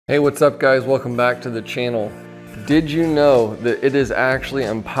Hey, what's up guys? Welcome back to the channel. Did you know that it is actually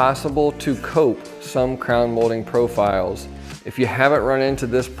impossible to cope some crown molding profiles? If you haven't run into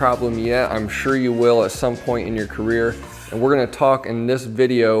this problem yet, I'm sure you will at some point in your career. And we're gonna talk in this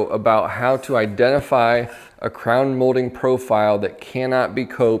video about how to identify a crown molding profile that cannot be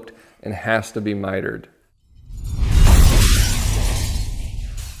coped and has to be mitered.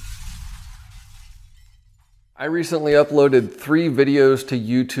 I recently uploaded 3 videos to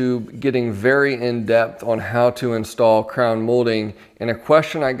YouTube getting very in-depth on how to install crown molding, and a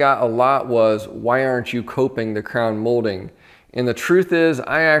question I got a lot was, why aren't you coping the crown molding? And the truth is,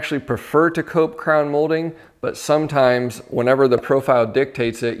 I actually prefer to cope crown molding, but sometimes whenever the profile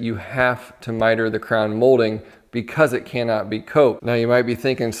dictates it, you have to miter the crown molding because it cannot be coped. Now you might be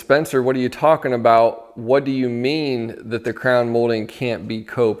thinking, Spencer, what are you talking about? What do you mean that the crown molding can't be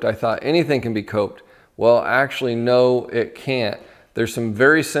coped? I thought anything can be coped. Well, actually, no, it can't. There's some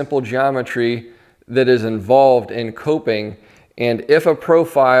very simple geometry that is involved in coping, and if a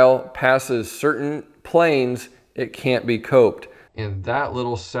profile passes certain planes, it can't be coped. And that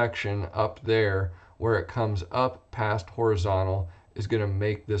little section up there, where it comes up past horizontal, is gonna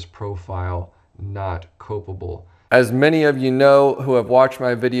make this profile not copable. As many of you know who have watched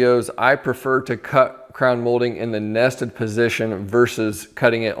my videos, I prefer to cut crown molding in the nested position versus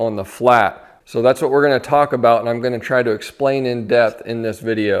cutting it on the flat. So that's what we're going to talk about, and I'm going to try to explain in depth in this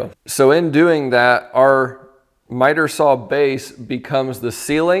video. So in doing that, our miter saw base becomes the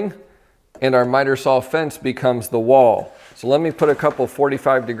ceiling and our miter saw fence becomes the wall. So let me put a couple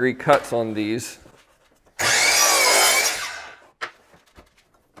 45-degree cuts on these.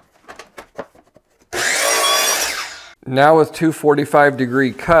 Now with two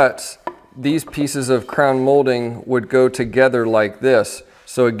 45-degree cuts, these pieces of crown molding would go together like this.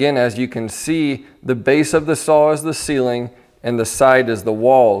 So again, as you can see, the base of the saw is the ceiling and the side is the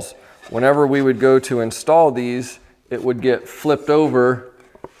walls. Whenever we would go to install these, it would get flipped over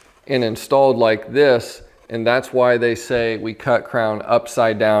and installed like this. And that's why they say we cut crown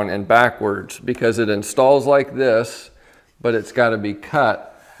upside down and backwards, because it installs like this, but it's got to be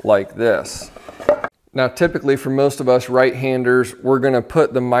cut like this. Now, typically for most of us right-handers, we're going to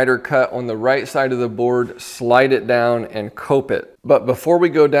put the miter cut on the right side of the board, slide it down, and cope it. But before we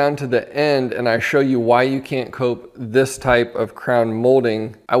go down to the end and I show you why you can't cope this type of crown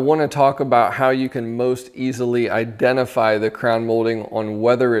molding, I want to talk about how you can most easily identify the crown molding on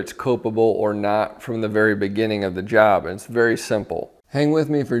whether it's copable or not from the very beginning of the job. And it's very simple. Hang with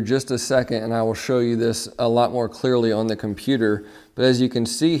me for just a second and I will show you this a lot more clearly on the computer. But as you can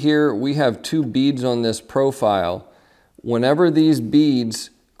see here, we have 2 beads on this profile. Whenever these beads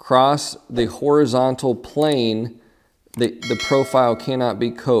cross the horizontal plane, the profile cannot be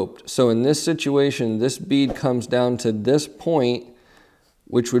coped. So in this situation, this bead comes down to this point,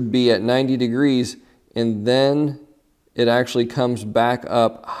 which would be at 90 degrees, and then it actually comes back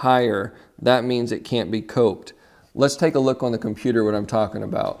up higher. That means it can't be coped. Let's take a look on the computer what I'm talking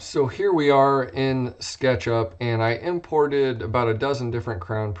about. So here we are in Sketchup, and I imported about a dozen different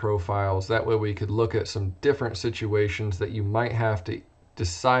crown profiles. That way we could look at some different situations that you might have to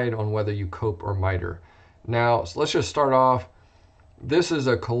decide on whether you cope or miter. Now, so let's just start off. This is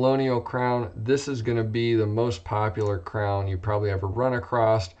a colonial crown. This is going to be the most popular crown you probably ever run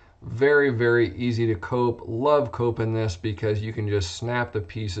across. Very, very easy to cope. Love coping this because you can just snap the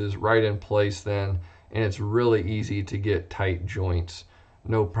pieces right in place then. And it's really easy to get tight joints,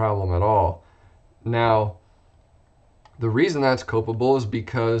 no problem at all. Now, the reason that's copable is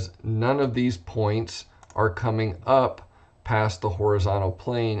because none of these points are coming up past the horizontal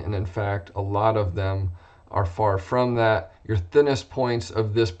plane, and in fact, a lot of them are far from that. Your thinnest points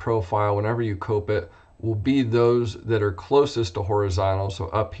of this profile, whenever you cope it, will be those that are closest to horizontal, so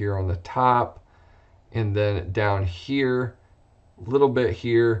up here on the top, and then down here, a little bit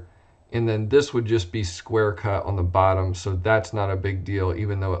here, and then this would just be square cut on the bottom, so that's not a big deal,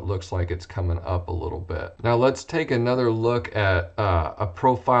 even though it looks like it's coming up a little bit. Now let's take another look at a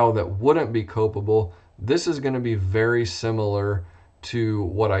profile that wouldn't be copable. This is going to be very similar to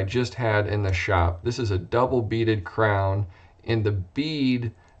what I just had in the shop. This is a double beaded crown, and the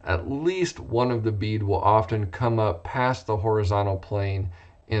bead, at least one of the bead will often come up past the horizontal plane,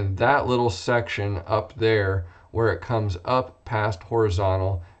 and that little section up there where it comes up past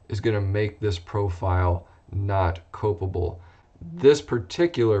horizontal is going to make this profile not copable. This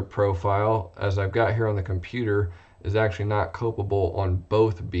particular profile, as I've got here on the computer, is actually not copable on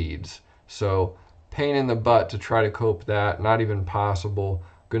both beads. So pain in the butt to try to cope that, not even possible.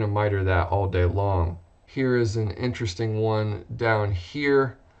 Going to miter that all day long. Here is an interesting one down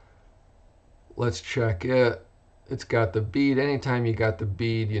here. Let's check it. it's got the bead. Anytime you got the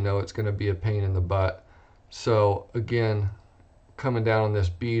bead, you know it's going to be a pain in the butt. So again, coming down on this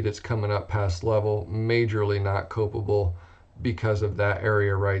bead, it's coming up past level, majorly not copeable because of that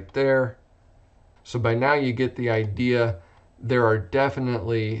area right there. So by now you get the idea. There are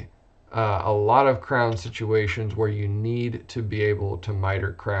definitely a lot of crown situations where you need to be able to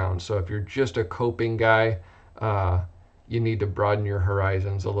miter crown. So if you're just a coping guy, you need to broaden your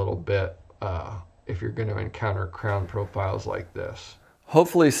horizons a little bit if you're going to encounter crown profiles like this.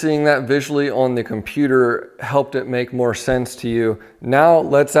 Hopefully seeing that visually on the computer helped it make more sense to you. Now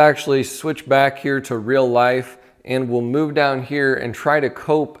let's actually switch back here to real life, and we'll move down here and try to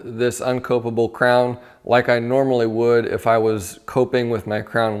cope this uncopable crown like I normally would if I was coping with my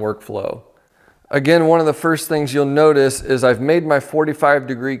crown workflow. Again, one of the first things you'll notice is I've made my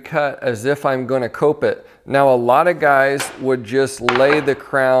 45-degree cut as if I'm going to cope it. Now a lot of guys would just lay the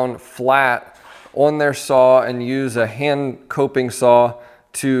crown flat on their saw and use a hand coping saw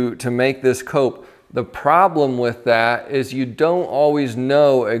to make this cope. The problem with that is you don't always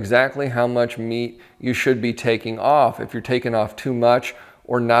know exactly how much meat you should be taking off, if you're taking off too much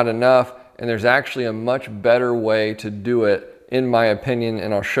or not enough, and there's actually a much better way to do it, in my opinion,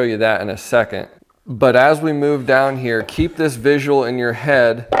 and I'll show you that in a second. But as we move down here, keep this visual in your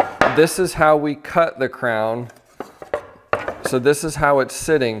head. This is how we cut the crown. So this is how it's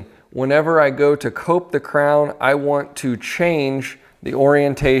sitting. Whenever I go to cope the crown, I want to change the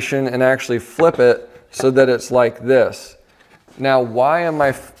orientation and actually flip it so that it's like this. Now, why am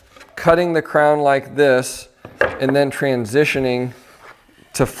I cutting the crown like this and then transitioning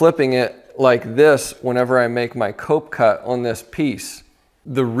to flipping it like this whenever I make my cope cut on this piece?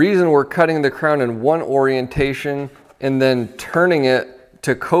 The reason we're cutting the crown in one orientation and then turning it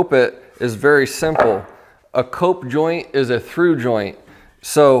to cope it is very simple. A cope joint is a through joint.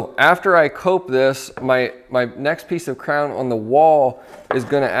 So after I cope this, my next piece of crown on the wall is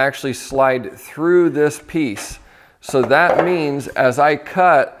going to actually slide through this piece. So that means as I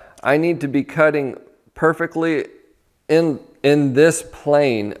cut, I need to be cutting perfectly in this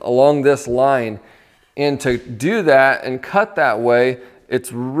plane, along this line. And to do that and cut that way,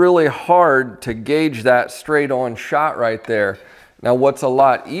 it's really hard to gauge that straight on shot right there. Now what's a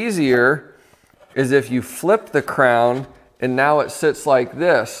lot easier is if you flip the crown and now it sits like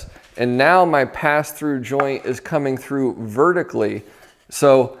this. And now my pass-through joint is coming through vertically.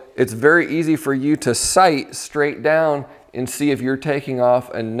 So it's very easy for you to sight straight down and see if you're taking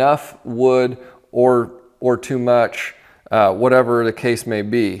off enough wood or too much, whatever the case may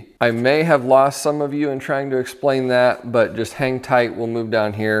be. I may have lost some of you in trying to explain that, but just hang tight. We'll move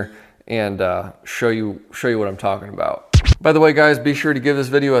down here and show you what I'm talking about. By the way, guys, be sure to give this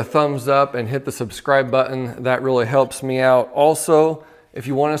video a thumbs up and hit the subscribe button. That really helps me out. Also, if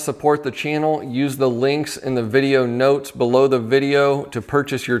you want to support the channel, use the links in the video notes below the video to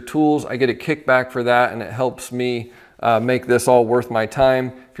purchase your tools. I get a kickback for that, and it helps me make this all worth my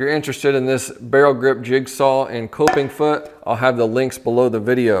time. If you're interested in this barrel grip jigsaw and coping foot, I'll have the links below the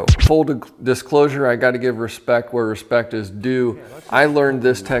video. Full disclosure, I got to give respect where respect is due. I learned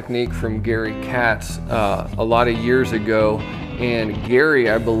this technique from Gary Katz a lot of years ago, and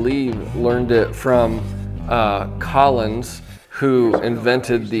Gary, I believe, learned it from Collins, who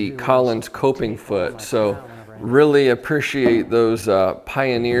invented the Collins coping foot. So really appreciate those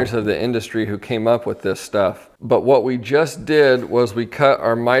pioneers of the industry who came up with this stuff. But what we just did was we cut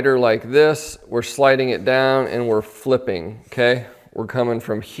our miter like this, we're sliding it down and we're flipping, okay? We're coming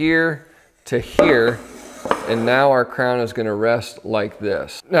from here to here, and now our crown is gonna rest like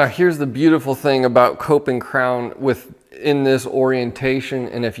this. Now here's the beautiful thing about coping crown in this orientation,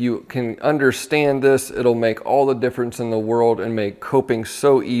 and if you can understand this, it'll make all the difference in the world and make coping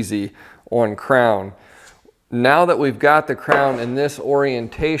so easy on crown. Now that we've got the crown in this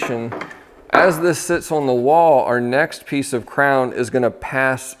orientation, as this sits on the wall, our next piece of crown is going to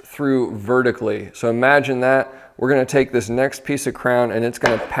pass through vertically. So imagine that. We're going to take this next piece of crown and it's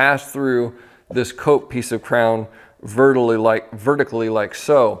going to pass through this cope piece of crown vertically like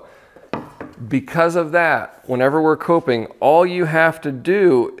so. Because of that, whenever we're coping, all you have to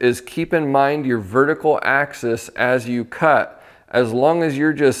do is keep in mind your vertical axis as you cut. As long as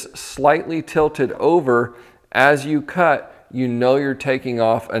you're just slightly tilted over as you cut, you know you're taking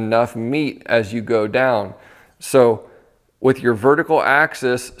off enough meat as you go down. So with your vertical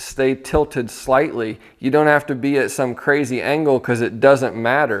axis, stay tilted slightly. You don't have to be at some crazy angle because it doesn't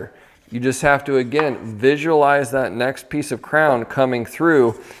matter. You just have to, again, visualize that next piece of crown coming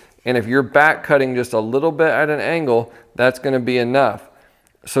through. And if you're back cutting just a little bit at an angle, that's going to be enough.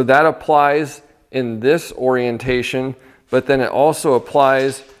 So that applies in this orientation, but then it also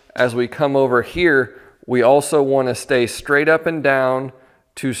applies as we come over here We also want to stay straight up and down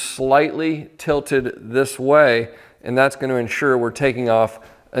to slightly tilted this way, and that's going to ensure we're taking off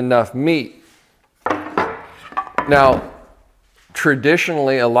enough meat. Now,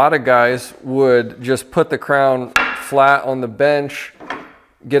 traditionally, a lot of guys would just put the crown flat on the bench,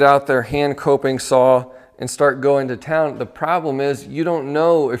 get out their hand coping saw, and start going to town. The problem is you don't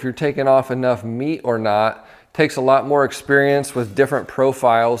know if you're taking off enough meat or not. It takes a lot more experience with different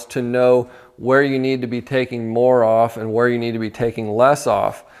profiles to know where you need to be taking more off and where you need to be taking less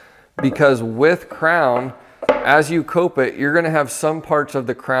off. Because with crown, as you cope it, you're gonna have some parts of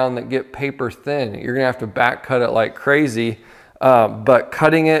the crown that get paper thin. You're gonna have to back cut it like crazy, but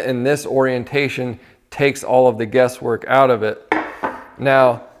cutting it in this orientation takes all of the guesswork out of it.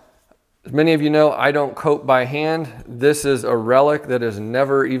 Now, as many of you know, I don't cope by hand. This is a relic that has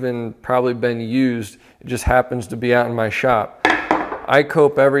never even probably been used. It just happens to be out in my shop. I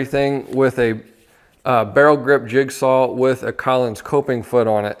cope everything with a barrel grip jigsaw with a Collins coping foot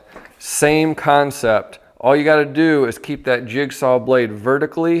on it. Same concept. All you got to do is keep that jigsaw blade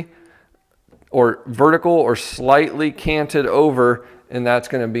vertical or slightly canted over, and that's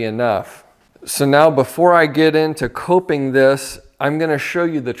going to be enough. So now before I get into coping this, I'm going to show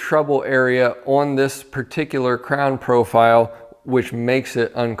you the trouble area on this particular crown profile, which makes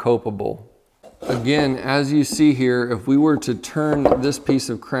it uncopable. Again, as you see here, if we were to turn this piece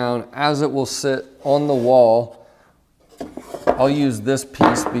of crown as it will sit on the wall, I'll use this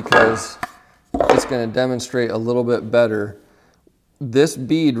piece because it's going to demonstrate a little bit better. This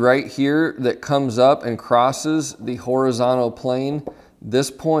bead right here that comes up and crosses the horizontal plane, this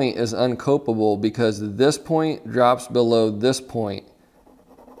point is uncopable because this point drops below this point.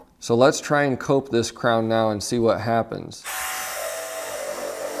 So let's try and cope this crown now and see what happens.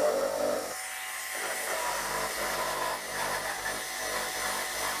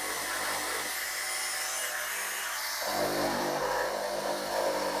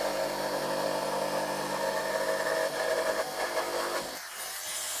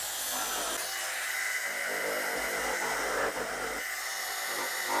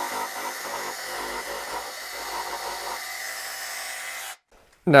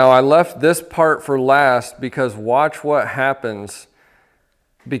 Now I left this part for last because watch what happens.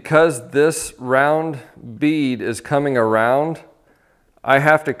 Because this round bead is coming around, I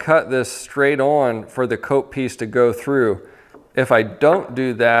have to cut this straight on for the coat piece to go through. If I don't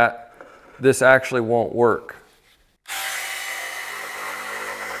do that, this actually won't work.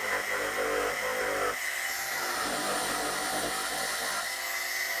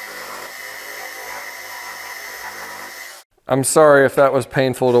 I'm sorry if that was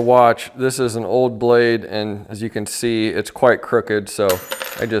painful to watch. This is an old blade, and as you can see, it's quite crooked, so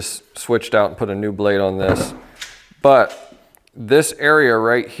I just switched out and put a new blade on this. But this area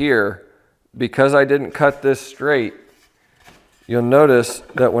right here, because I didn't cut this straight, you'll notice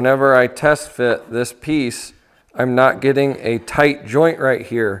that whenever I test fit this piece, I'm not getting a tight joint right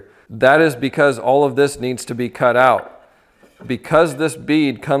here. That is because all of this needs to be cut out. Because this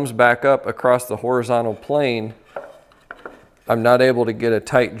bead comes back up across the horizontal plane, I'm not able to get a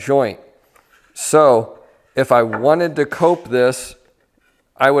tight joint. So if I wanted to cope this,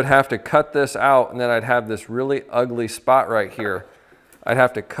 I would have to cut this out, and then I'd have this really ugly spot right here. I'd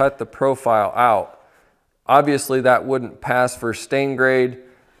have to cut the profile out. Obviously that wouldn't pass for stain grade,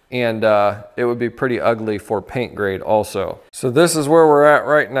 and it would be pretty ugly for paint grade also. So this is where we're at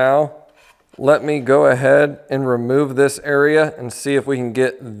right now. Let me go ahead and remove this area and see if we can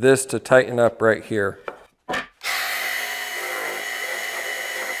get this to tighten up right here.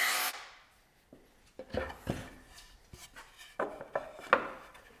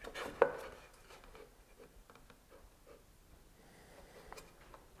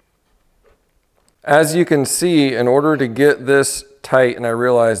 As you can see, in order to get this tight, and I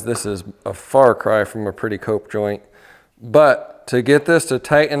realize this is a far cry from a pretty cope joint, but to get this to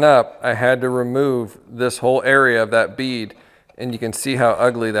tighten up, I had to remove this whole area of that bead, and you can see how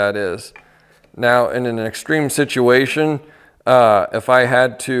ugly that is. Now, in an extreme situation, if I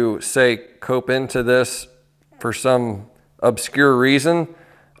had to, say, cope into this for some obscure reason,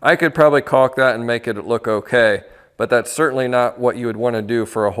 I could probably caulk that and make it look okay, but that's certainly not what you would want to do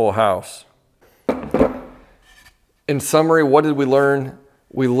for a whole house. In summary, what did we learn?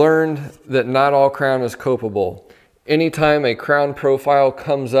 We learned that not all crown is copeable. Anytime a crown profile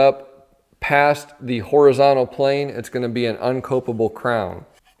comes up past the horizontal plane, it's going to be an uncopable crown.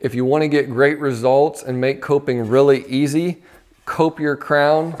 If you want to get great results and make coping really easy, cope your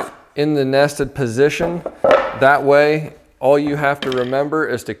crown in the nested position. That way, all you have to remember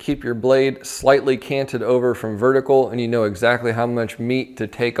is to keep your blade slightly canted over from vertical, and you know exactly how much meat to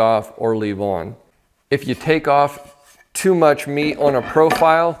take off or leave on. If you take off too much meat on a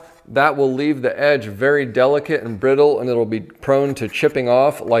profile, that will leave the edge very delicate and brittle, and it'll be prone to chipping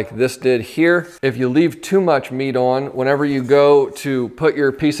off like this did here. If you leave too much meat on, whenever you go to put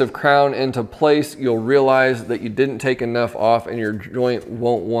your piece of crown into place, you'll realize that you didn't take enough off and your joint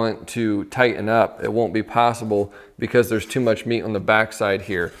won't want to tighten up. It won't be possible because there's too much meat on the backside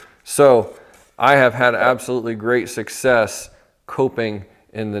here. So I have had absolutely great success coping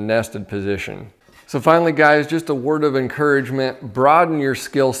in the nested position. So finally, guys, just a word of encouragement: broaden your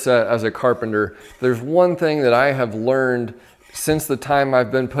skill set as a carpenter. There's one thing that I have learned since the time I've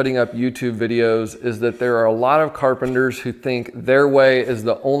been putting up YouTube videos is that there are a lot of carpenters who think their way is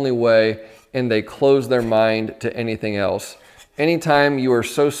the only way and they close their mind to anything else. Anytime you are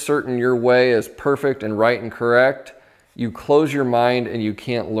so certain your way is perfect and right and correct, you close your mind and you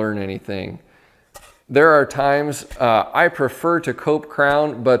can't learn anything. There are times I prefer to cope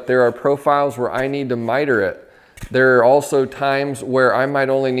crown, but there are profiles where I need to miter it. There are also times where I might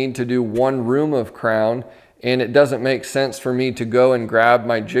only need to do one room of crown, and it doesn't make sense for me to go and grab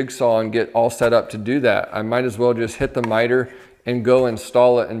my jigsaw and get all set up to do that. I might as well just hit the miter and go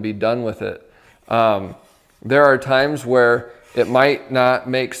install it and be done with it. There are times where it might not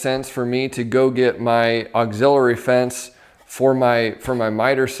make sense for me to go get my auxiliary fence for my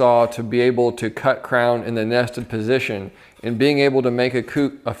miter saw to be able to cut crown in the nested position, and being able to make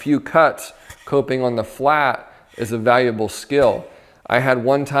a few cuts coping on the flat is a valuable skill. I had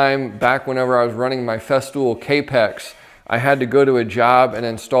one time back whenever I was running my Festool Capex, I had to go to a job and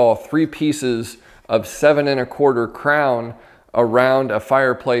install 3 pieces of 7 1/4 crown around a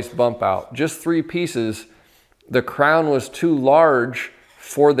fireplace bump out. Just 3 pieces. The crown was too large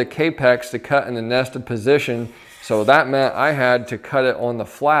for the Capex to cut in the nested position, so that meant I had to cut it on the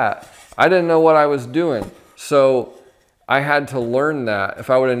flat. I didn't know what I was doing, so I had to learn that. If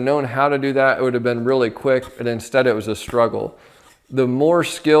I would have known how to do that, it would have been really quick, but instead it was a struggle. The more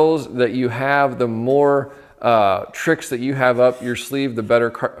skills that you have, the more tricks that you have up your sleeve, the better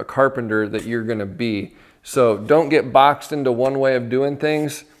carpenter that you're gonna be. So don't get boxed into one way of doing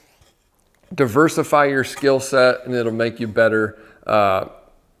things. Diversify your skill set and it'll make you better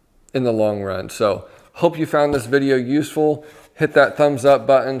in the long run. So hope you found this video useful. Hit that thumbs up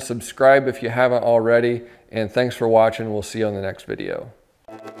button, subscribe if you haven't already, and thanks for watching. We'll see you on the next video.